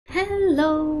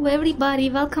Hello everybody,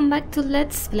 welcome back to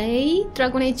Let's Play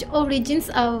Dragon Age Origins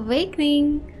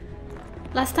Awakening.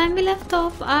 Last time we left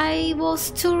off, I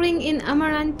was touring in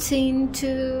Amarantine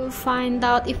to find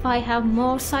out if I have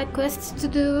more side quests to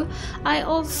do. I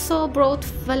also brought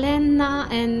Valenna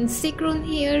and Sigrun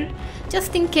here,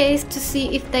 just in case, to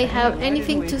see if they have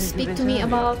anything to speak to me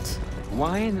about.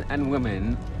 Wine and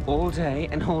women all day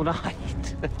and all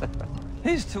night.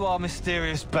 Here's to our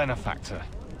mysterious benefactor.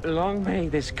 Long may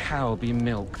this cow be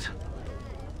milked.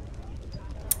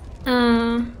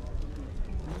 I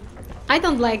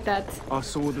don't like that. I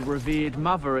saw the revered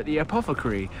mother at the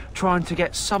apothecary trying to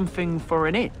get something for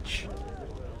an itch.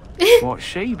 What's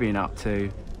she been up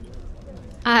to?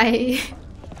 I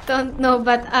don't know,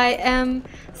 but I am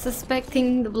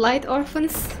suspecting the blight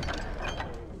orphans.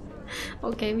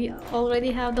 Okay, we already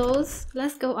have those.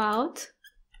 Let's go out.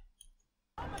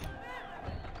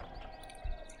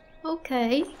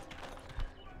 Okay.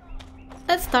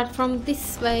 Let's start from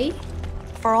this way.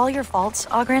 For all your faults,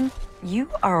 Oghren, you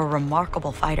are a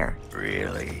remarkable fighter.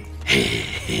 Really?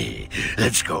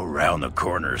 Let's go round the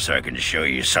corner so I can show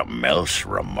you something else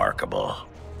remarkable.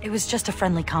 It was just a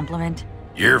friendly compliment.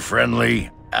 You're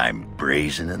friendly, I'm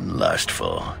brazen and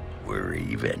lustful. We're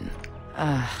even.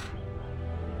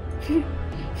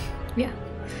 Yeah,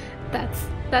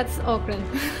 that's Oghren.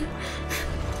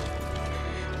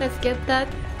 Let's get that.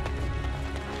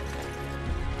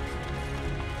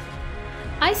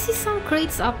 I see some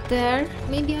crates up there.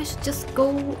 Maybe I should just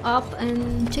go up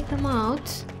and check them out.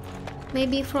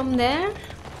 Maybe from there?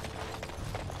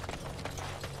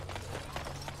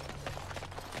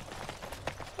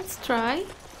 Let's try.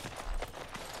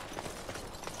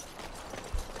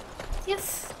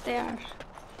 Yes, they are.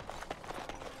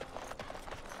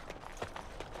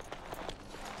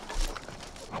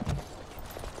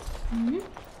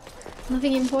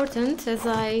 Nothing important, as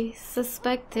I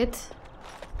suspected.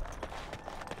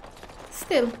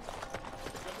 Still,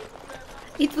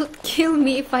 it would kill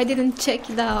me if I didn't check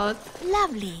it out.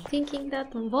 Lovely. Thinking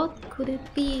that, what could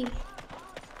it be?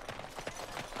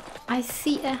 I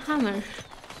see a hammer.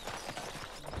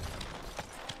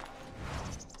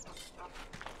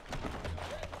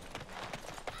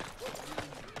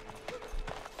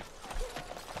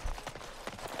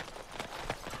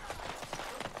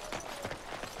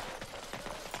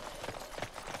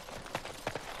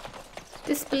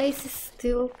 This place is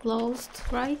still closed,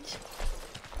 right?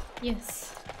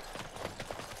 Yes.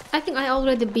 I think I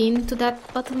already been to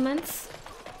that battlements.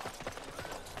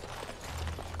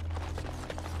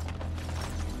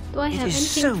 Do I have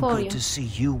anything for you? It is so good to see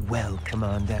you well,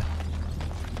 Commander.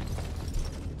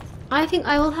 I think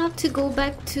I will have to go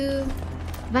back to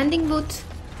Vending Booth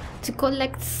to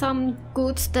collect some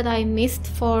goods that I missed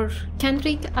for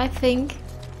Kendrick, I think.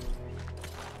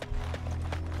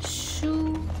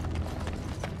 Shoe...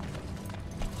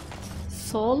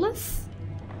 Solace?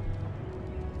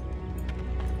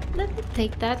 Let me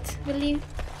take that, will you?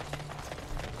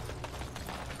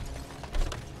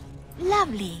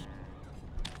 Lovely.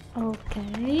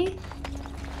 Okay.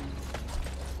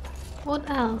 What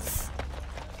else?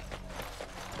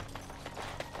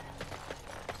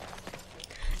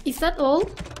 Is that all?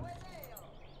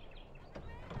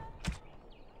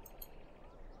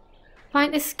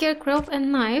 Find a scarecrow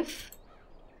and knife.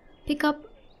 Pick up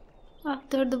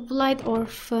after the blight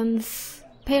orphans.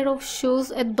 Pair of shoes,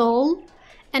 a doll,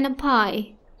 and a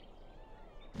pie.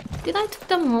 Did I took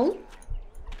them all?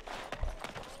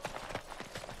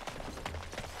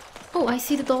 Oh, I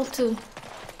see the doll too.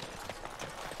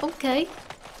 Okay.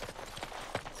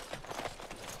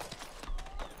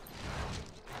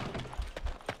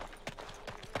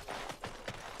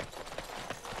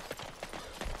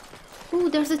 Ooh,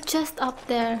 there's a chest up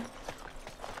there.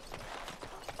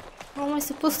 How am I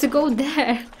supposed to go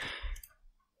there?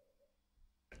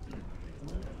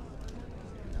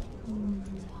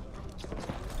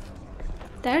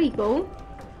 There you go.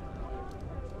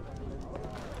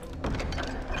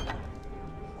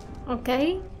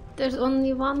 Okay, there's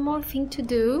only one more thing to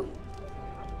do.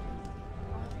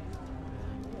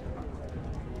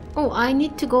 Oh, I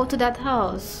need to go to that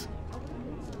house.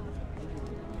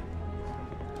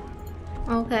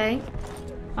 Okay.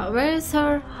 Where is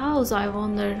her house, I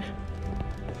wonder?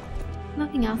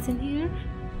 Nothing else in here?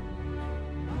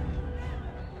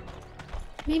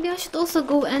 Maybe I should also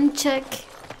go and check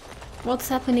what's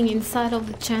happening inside of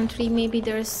the chantry. Maybe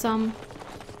there's some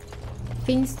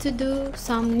things to do,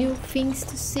 some new things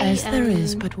to see. As there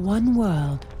is but one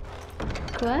world,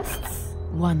 quests,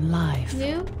 one life,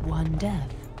 new, one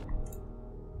death.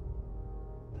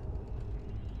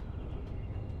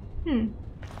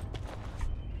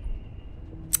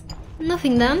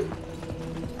 Nothing then.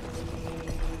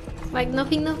 Like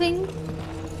nothing?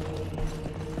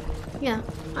 Yeah,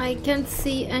 I can't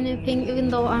see anything even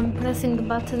though I'm pressing the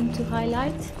button to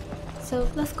highlight. So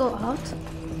let's go out.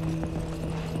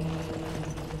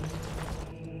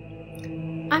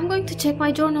 I'm going to check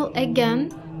my journal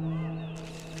again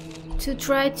to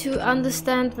try to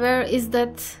understand where is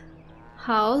that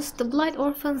house. The Blight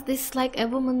Orphans dislike a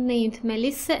woman named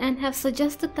Melissa and have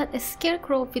suggested that a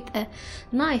scarecrow with a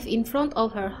knife in front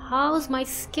of her house might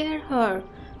scare her.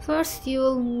 First,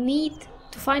 you'll need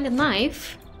to find a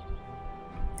knife.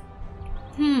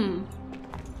 No,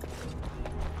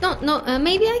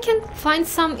 maybe I can find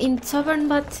some in tavern,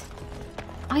 but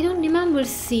I don't remember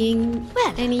seeing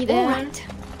any there. Alright.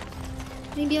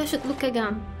 Maybe I should look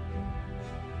again.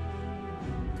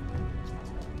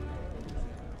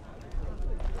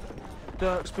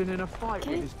 Dirk's been in a fight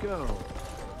with his girl.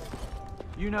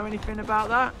 You know anything about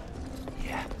that?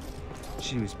 Yeah.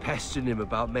 She was pestering him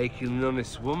about making an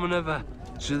honest woman of her.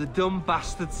 So the dumb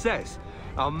bastard says,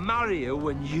 I'll marry you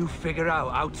when you figure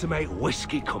out how to make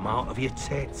whiskey come out of your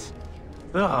tits.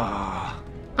 Ah.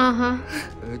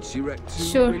 Heard she wrecked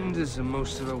two windows and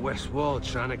most of her west wall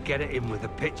trying to get at him with a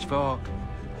pitchfork.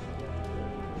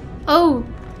 Oh.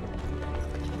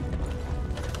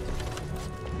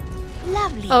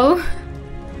 Lovely. Oh.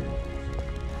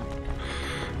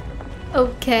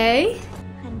 Okay.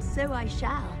 And so I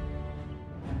shall.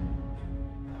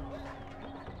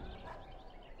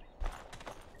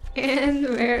 And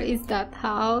where is that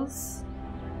house?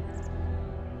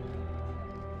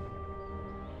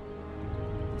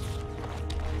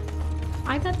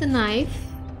 I got the knife.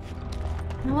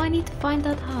 Now I need to find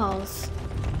that house.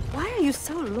 Why are you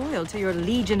so loyal to your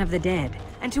Legion of the Dead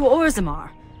and to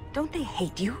Orzammar? Don't they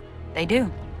hate you? They do.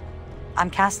 I'm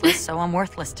castless, so I'm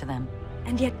worthless to them.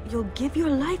 And yet you'll give your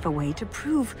life away to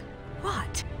prove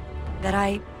what? That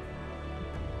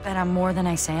I'm more than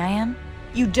I say I am?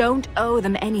 You don't owe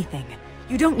them anything.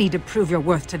 You don't need to prove your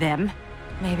worth to them.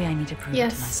 Maybe I need to prove it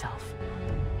to myself.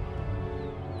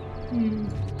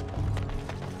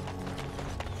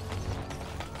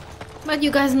 But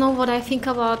you guys know what I think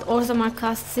about Orzammar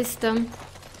caste system.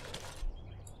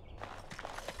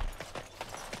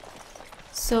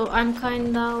 So I'm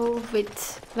kind of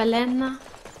with Valenna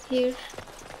here.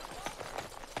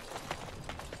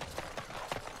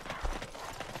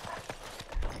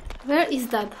 Where is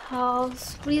that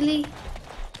house? Really?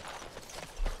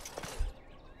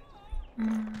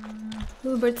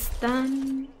 Hubert's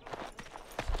Den.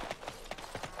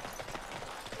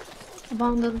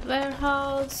 Abandoned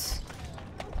warehouse.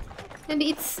 Maybe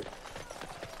it's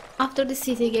after the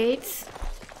city gates.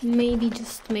 Maybe,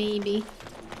 just maybe.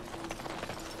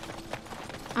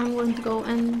 I'm going to go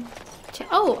and check.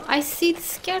 Oh, I see the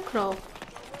scarecrow.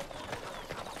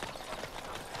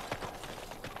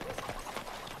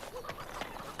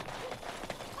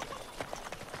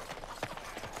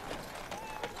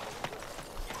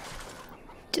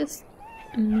 Just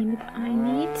a minute, I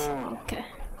need. Okay.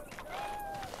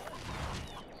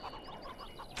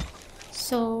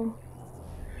 So,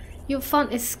 you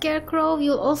found a scarecrow,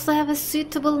 you'll also have a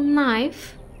suitable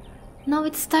knife. Now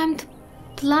it's time to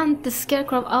plant the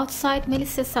scarecrow outside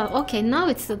Melissa's house. Okay, now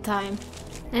it's the time.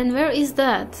 And where is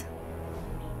that?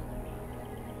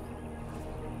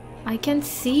 I can't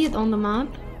see it on the map.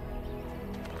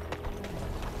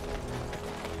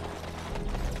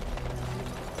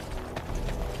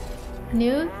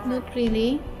 No, not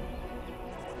really.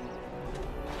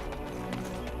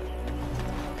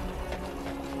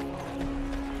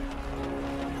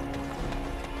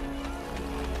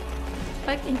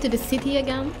 Back into the city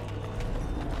again.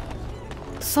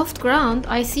 Soft ground,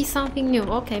 I see something new.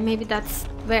 Okay, maybe that's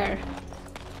where.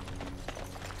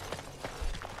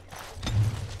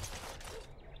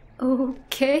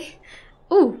 Okay.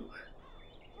 Ooh.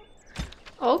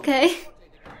 Okay.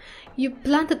 You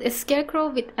planted a scarecrow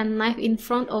with a knife in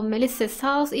front of Melissa's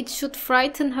house. It should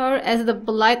frighten her as the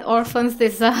Blight Orphans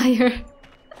desire.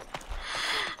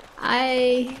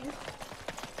 I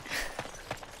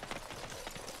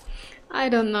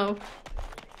don't know.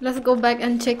 Let's go back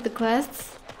and check the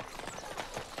quests.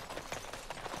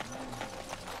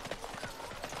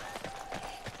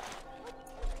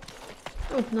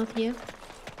 Oh, not here.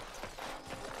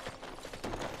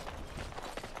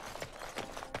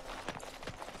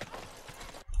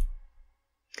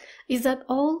 Is that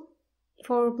all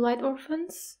for Blight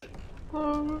Orphans?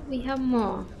 Or we have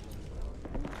more?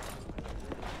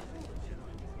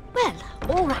 Well,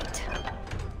 alright.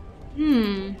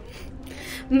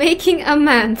 Making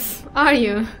amends, are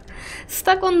you?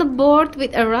 Stuck on the board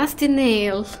with a rusty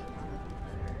nail.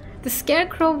 The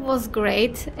scarecrow was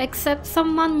great, except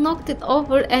someone knocked it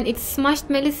over and it smashed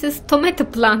Melissa's tomato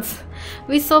plants.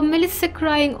 We saw Melissa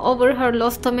crying over her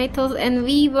lost tomatoes and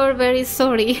we were very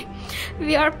sorry.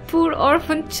 We are poor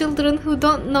orphan children who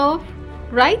don't know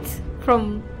right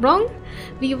from wrong.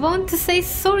 We want to say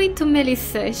sorry to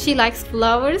Melissa. She likes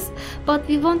flowers, but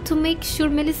we want to make sure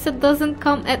Melissa doesn't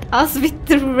come at us with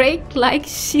the rake like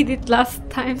she did last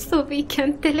time, so we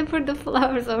can deliver the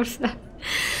flowers ourselves.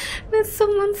 Let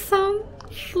someone some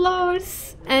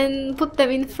flowers and put them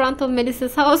in front of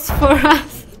Melissa's house for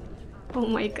us. Oh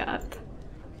my god.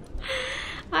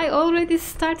 I already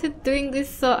started doing this,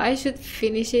 so I should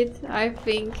finish it, I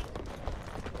think.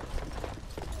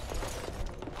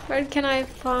 Where can I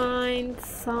find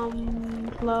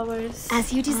some flowers?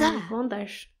 As you desire. I wonder.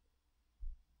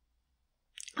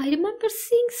 I remember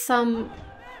seeing some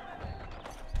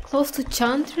close to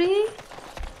Chantry.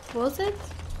 Was it?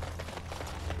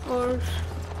 Or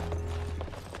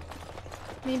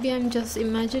maybe I'm just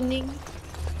imagining.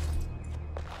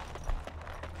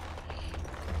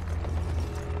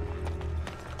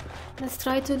 Let's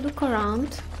try to look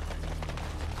around.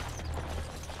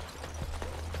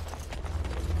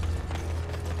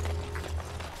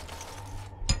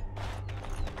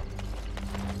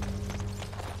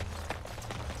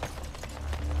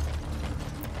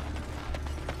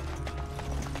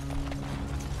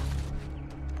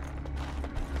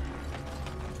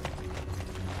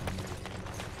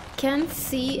 Can't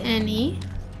see any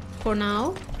for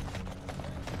now.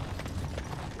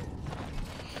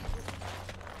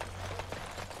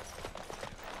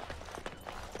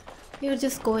 We're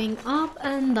just going up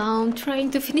and down trying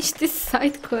to finish this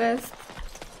side quest.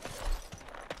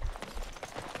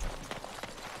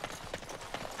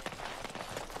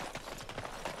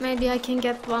 Maybe I can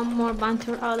get one more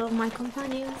banter out of my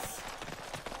companions.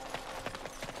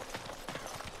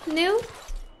 No?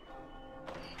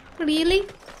 Really?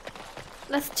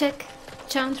 Let's check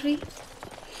Chantry.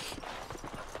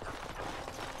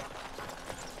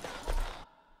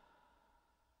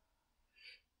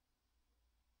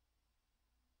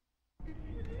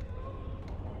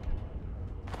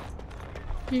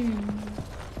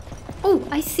 Oh,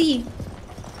 I see.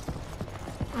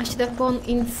 I should have gone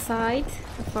inside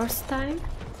the first time.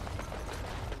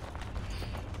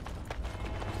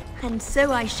 And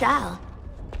so I shall.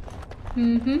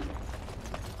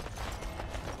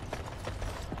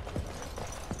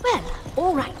 Well,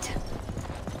 all right.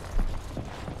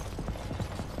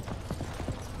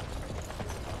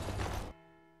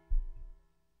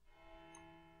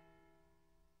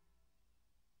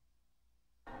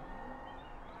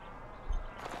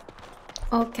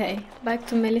 Okay, back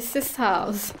to Melissa's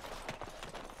house.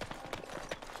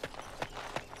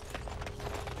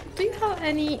 Do you have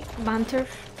any banter?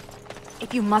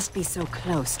 If you must be so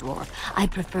close, dwarf, I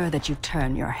prefer that you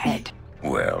turn your head.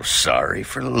 Well, sorry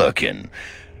for looking.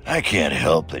 I can't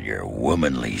help that your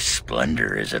womanly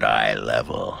splendor is at eye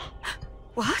level.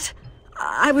 What?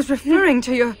 I was referring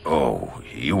to your... Oh,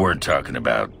 you weren't talking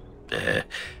about...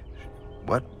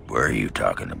 what were you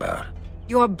talking about?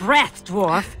 Your breath,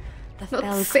 dwarf. The Not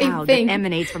fell the same cloud thing. that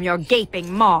emanates from your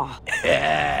gaping maw.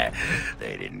 They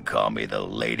didn't call me the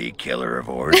Lady Killer of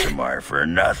Orzammar for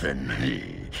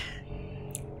nothing.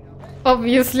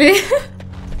 Obviously.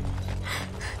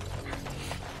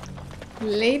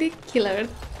 Lady Killer.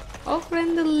 Oh,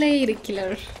 friend, the Lady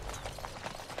Killer.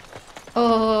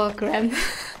 Oh, grand.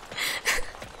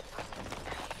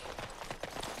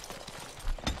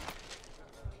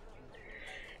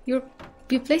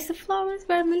 You place the flowers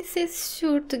where Melissa is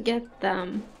sure to get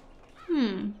them.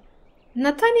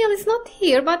 Nathaniel is not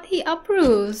here, but he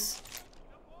approves.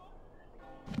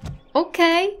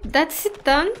 Okay, that's it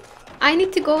done. I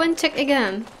need to go and check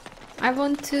again. I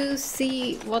want to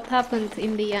see what happened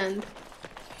in the end.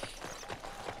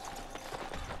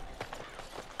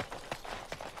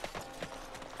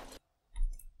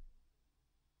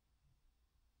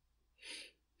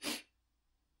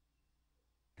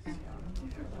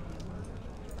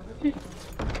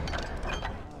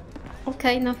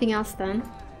 Okay, nothing else then.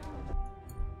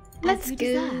 Let's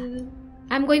go.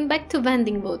 I'm going back to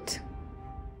vending booth.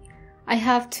 I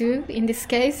have to in this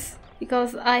case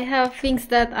because I have things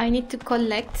that I need to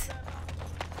collect.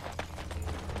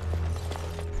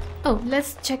 Oh,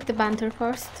 let's check the banter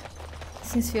first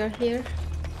since we are here.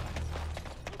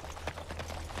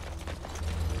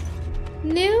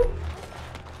 No?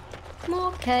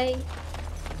 Okay.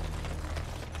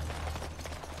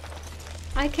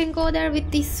 I can go there with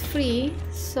this free,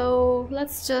 so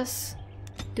let's just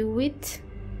do it.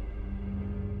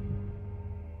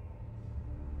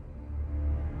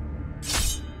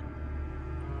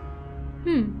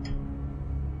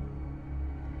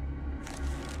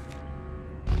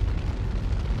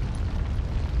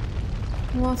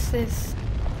 What's this?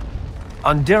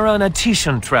 Andera and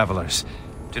Atishan travelers.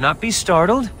 Do not be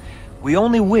startled. We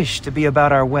only wish to be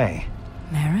about our way.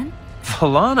 Marin?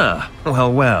 Valana!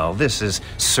 Well, well, this is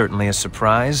certainly a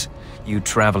surprise. You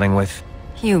traveling with...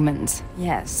 Humans,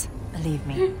 yes. Believe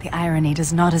me, the irony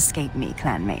does not escape me,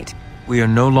 clanmate. We are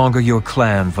no longer your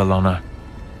clan, Valana.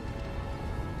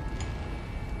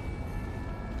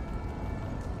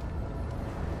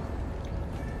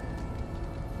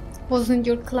 Wasn't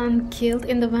your clan killed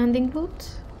in the vending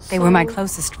booth? They were my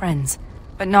closest friends,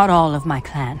 but not all of my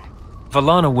clan.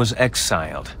 Valana was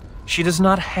exiled. She does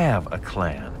not have a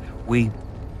clan. We...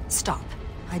 Stop.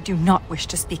 I do not wish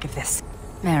to speak of this.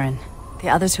 Marin, the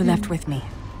others who left with me,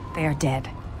 they are dead.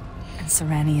 And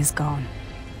Serani is gone,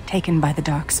 taken by the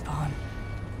Darkspawn.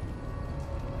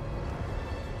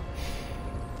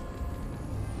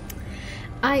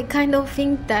 I kind of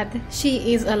think that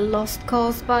she is a lost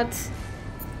cause, but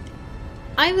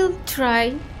I will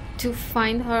try to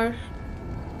find her.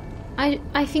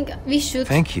 I think we should...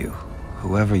 Thank you,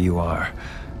 whoever you are.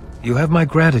 You have my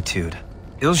gratitude.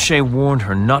 Ilshe warned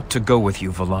her not to go with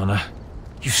you, Valana.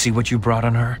 You see what you brought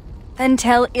on her? Then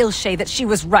tell Ilshe that she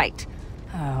was right.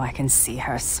 Oh, I can see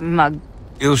her smug.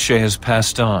 Ilshe has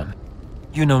passed on.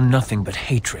 You know nothing but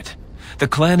hatred. The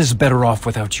clan is better off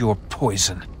without your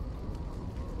poison.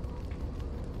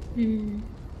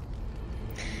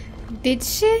 Did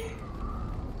she?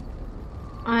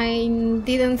 I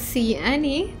didn't see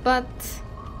any, but...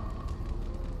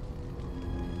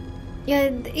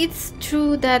 Yeah, it's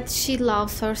true that she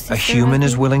loves her sister. A human I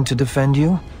is think. willing to defend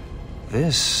you?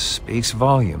 This speaks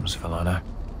volumes, Valana.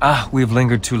 Ah, we've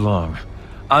lingered too long.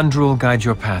 Andrul, guide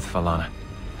your path, Valana.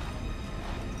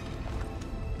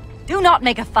 Do not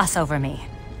make a fuss over me.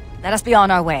 Let us be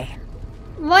on our way.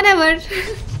 Whatever.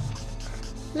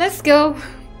 Let's go.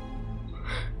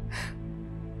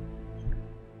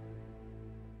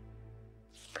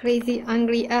 Crazy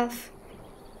angry elf.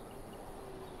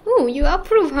 Ooh, you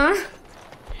approve, huh?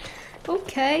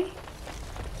 Okay.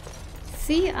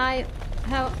 See, I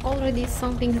have already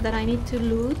some things that I need to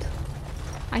loot.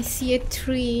 I see a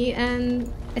tree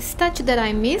and a statue that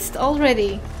I missed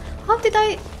already. How did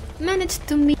I manage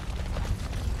to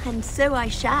And so I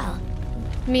shall.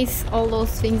 miss all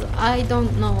those things? I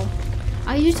don't know.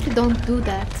 I usually don't do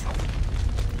that.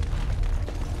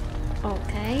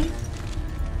 Okay.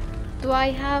 Do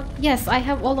I have... Yes, I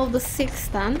have all of the 6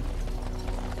 done.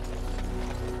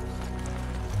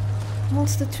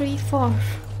 What's the tree for?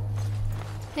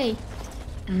 Hey.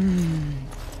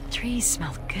 Trees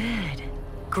smell good.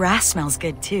 Grass smells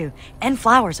good too, and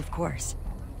flowers, of course.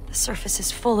 The surface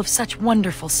is full of such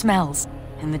wonderful smells.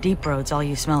 In the deep roads, all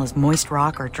you smell is moist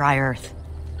rock or dry earth.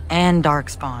 And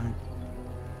darkspawn.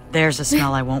 There's a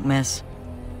smell I won't miss.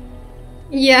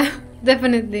 Yeah,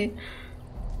 definitely.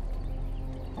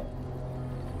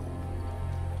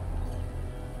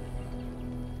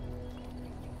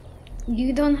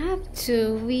 You don't have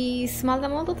to. We smell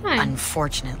them all the time.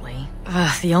 Unfortunately.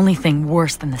 Ugh, the only thing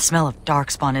worse than the smell of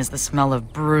darkspawn is the smell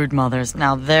of brood mothers.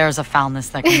 Now there's a foulness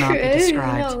that cannot be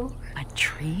described. No. But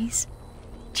trees?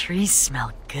 Trees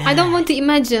smell good. I don't want to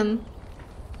imagine.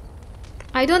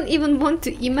 I don't even want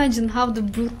to imagine how the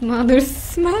brood mothers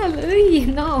smell. Ugh,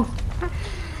 no.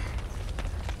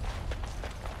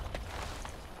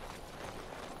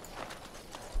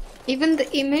 Even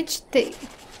the image,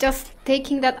 just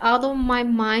taking that out of my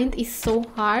mind is so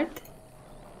hard.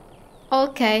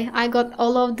 Okay, I got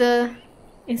all of the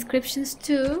inscriptions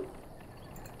too.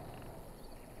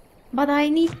 But I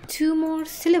need 2 more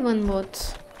Sylvan wood.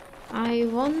 I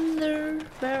wonder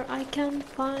where I can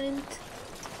find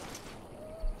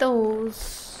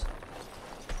those.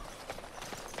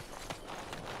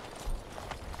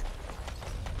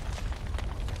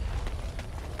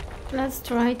 Let's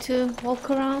try to walk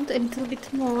around a little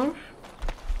bit more.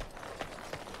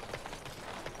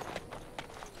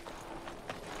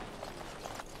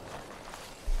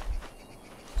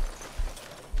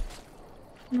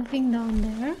 Nothing down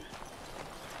there.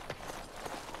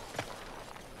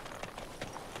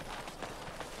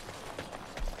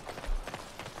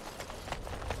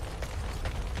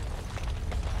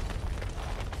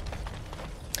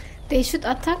 They should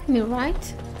attack me,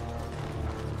 right?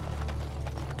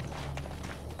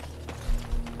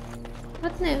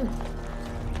 But no.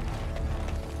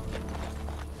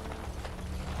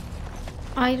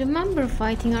 I remember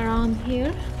fighting around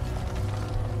here.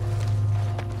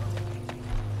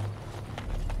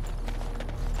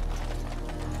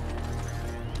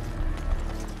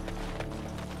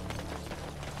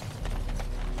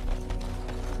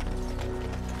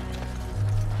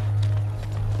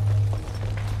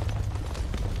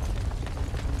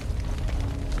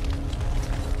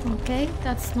 Okay,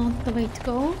 that's not the way to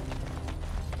go.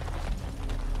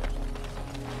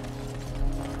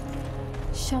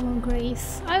 Shallow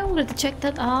Grace. I already checked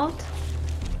that out.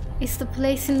 It's the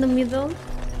place in the middle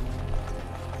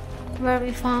where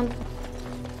we found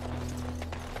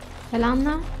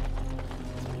Helena.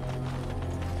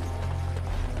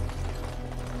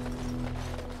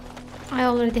 I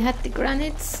already had the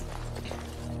granites.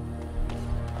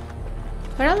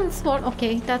 Parallel sword,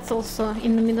 okay, that's also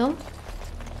in the middle.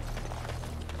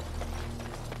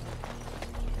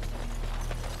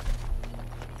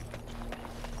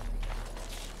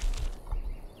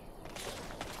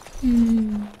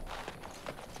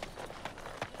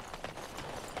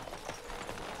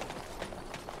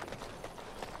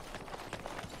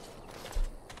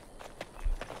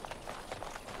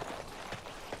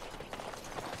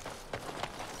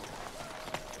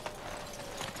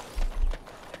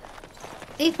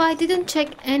 If I didn't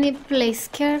check any place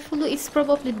carefully, it's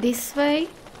probably this way.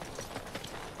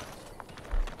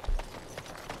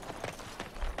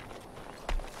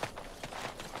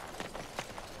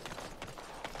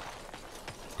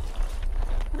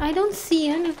 I don't see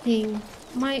anything.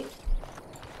 My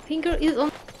finger is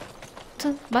on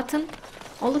the button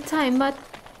all the time, but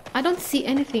I don't see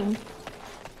anything.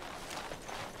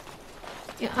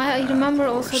 Yeah, I remember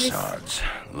also this. Sods.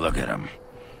 Look at him.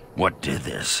 What did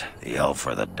this? The elf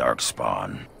or the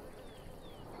darkspawn?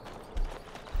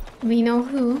 We know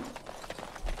who.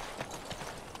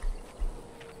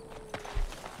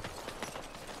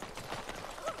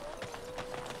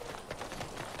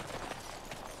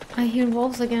 I hear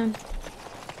wolves again.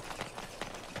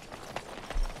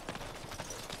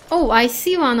 Oh, I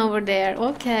see one over there.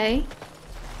 Okay.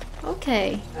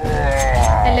 Okay.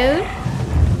 Hello?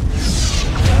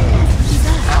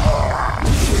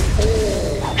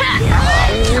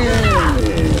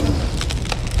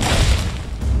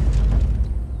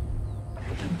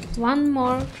 One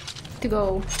more to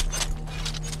go.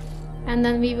 And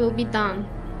then we will be done.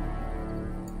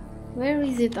 Where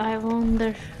is it, I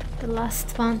wonder? The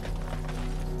last one.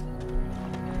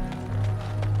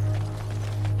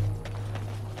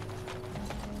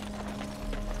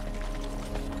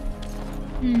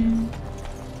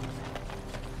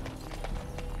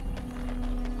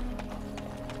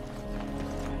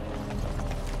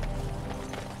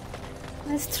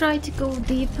 Let's try to go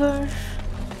deeper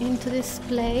into this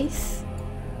place.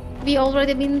 We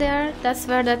already been there. That's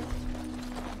where that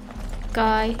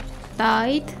guy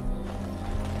died.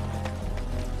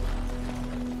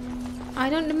 I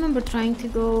don't remember trying to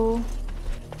go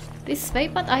this way,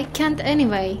 but I can't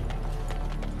anyway.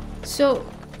 So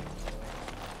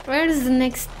where is the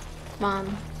next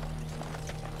one?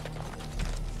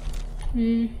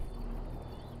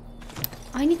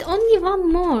 I need only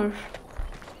one more.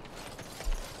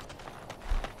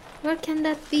 Where can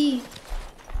that be?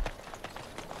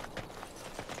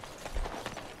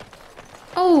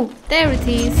 Oh, there it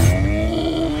is.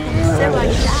 So I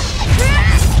died.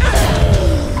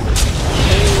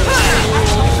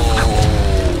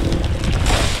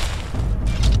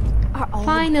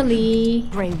 Finally.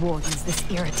 Grey Wardens this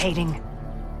irritating.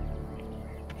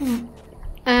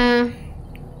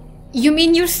 You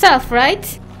mean yourself,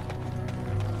 right?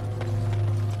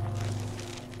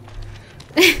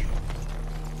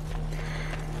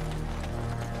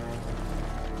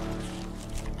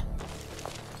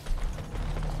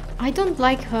 I don't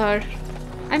like her.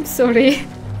 I'm sorry.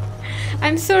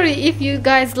 I'm sorry if you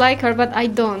guys like her, but I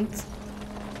don't.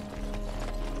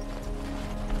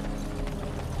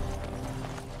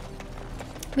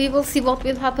 We will see what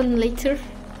will happen later.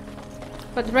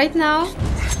 But right now,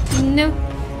 no.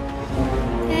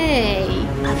 Hey.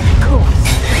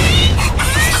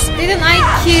 Didn't I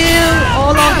kill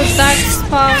all of the dark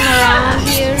spawn around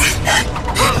here?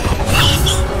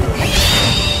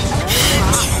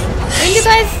 Can you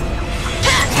guys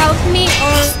help me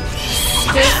or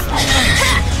just...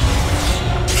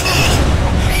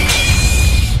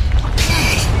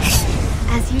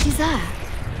 As you desire.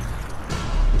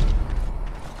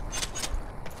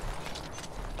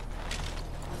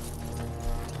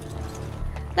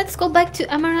 Let's go back to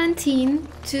Amarantine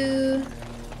to...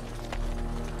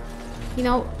 You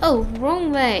know... Oh,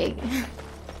 wrong way.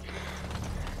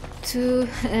 To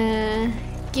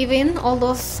give in all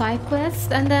those side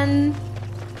quests, and then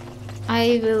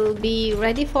I will be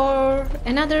ready for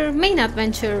another main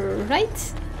adventure,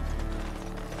 right?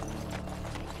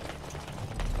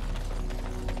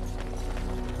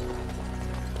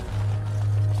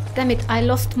 Damn it, I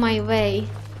lost my way.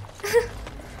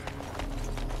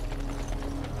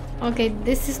 Okay,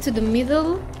 this is to the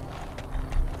middle.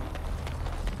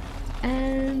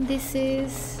 And this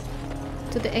is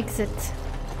to the exit.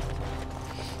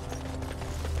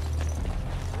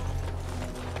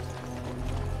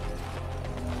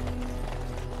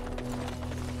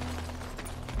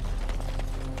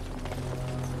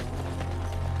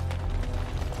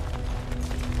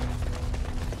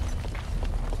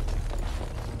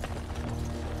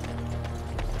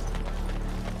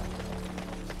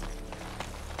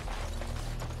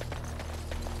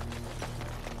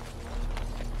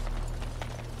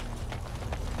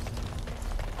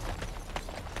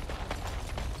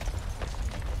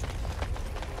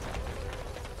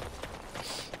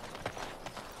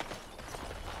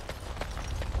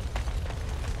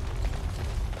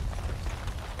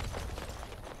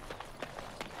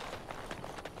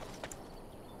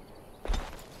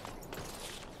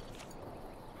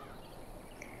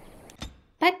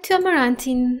 back to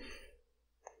Amarantine.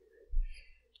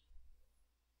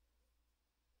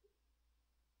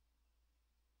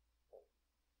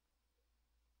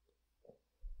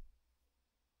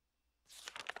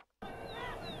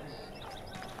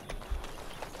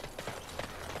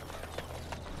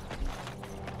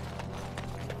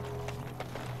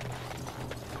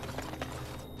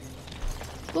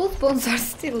 Both bones are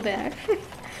still there.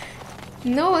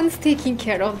 No one's taking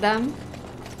care of them.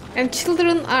 And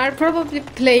children are probably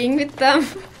playing with them.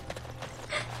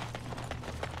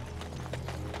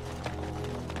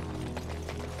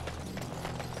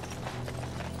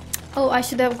 Oh, I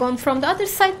should have gone from the other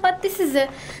side, but this is a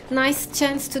nice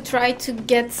chance to try to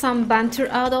get some banter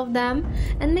out of them.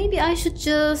 And maybe I should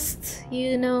just,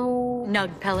 you know...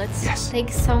 Nug pellets? Yes. Take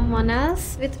someone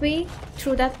else with me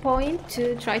through that point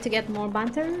to try to get more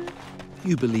banter.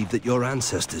 You believe that your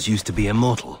ancestors used to be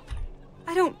immortal?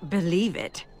 I don't believe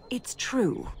it. It's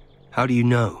true. How do you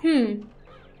know?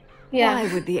 Yeah.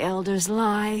 Why would the elders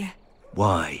lie?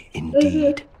 Why,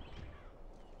 indeed.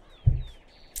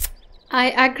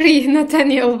 I agree,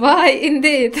 Nathaniel. Why,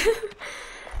 indeed.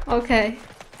 Okay.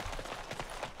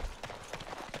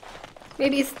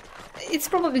 Maybe it's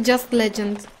probably just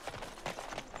legend.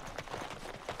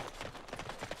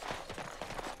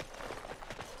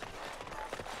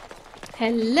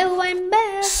 Hello, I'm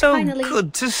back. So finally.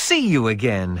 good to see you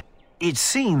again. It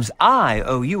seems I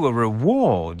owe you a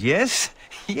reward, yes?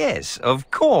 Yes,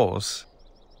 of course.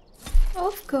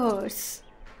 Of course.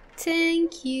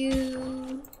 Thank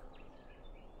you.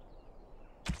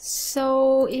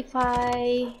 So if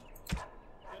I...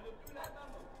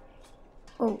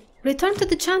 Oh, return to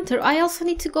the chanter. I also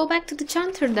need to go back to the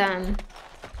chanter then.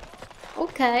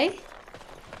 Okay.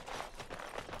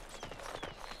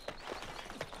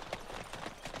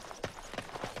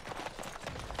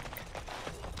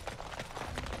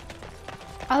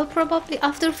 I'll probably,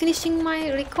 after finishing my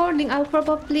recording, I'll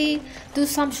probably do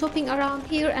some shopping around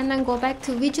here and then go back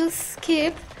to Vigil's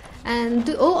Keep and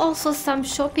do also some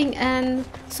shopping and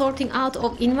sorting out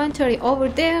of inventory over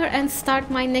there and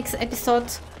start my next episode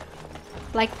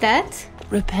like that.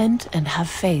 Repent and have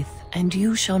faith, and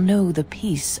you shall know the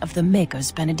peace of the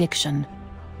Maker's benediction.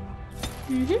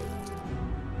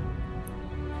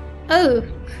 Oh.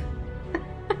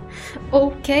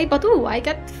 Okay, but oh, I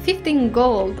got 15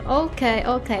 gold. Okay,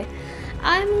 okay.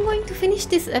 I'm going to finish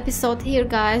this episode here,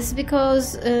 guys,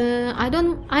 because I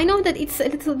know that it's a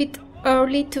little bit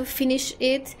early to finish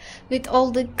it with all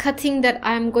the cutting that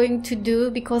I'm going to do,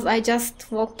 because I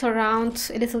just walked around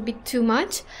a little bit too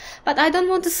much. But I don't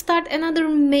want to start another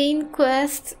main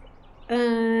quest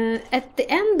at the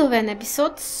end of an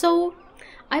episode, so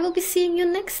I will be seeing you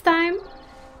next time.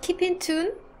 Keep in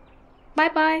tune. Bye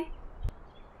bye.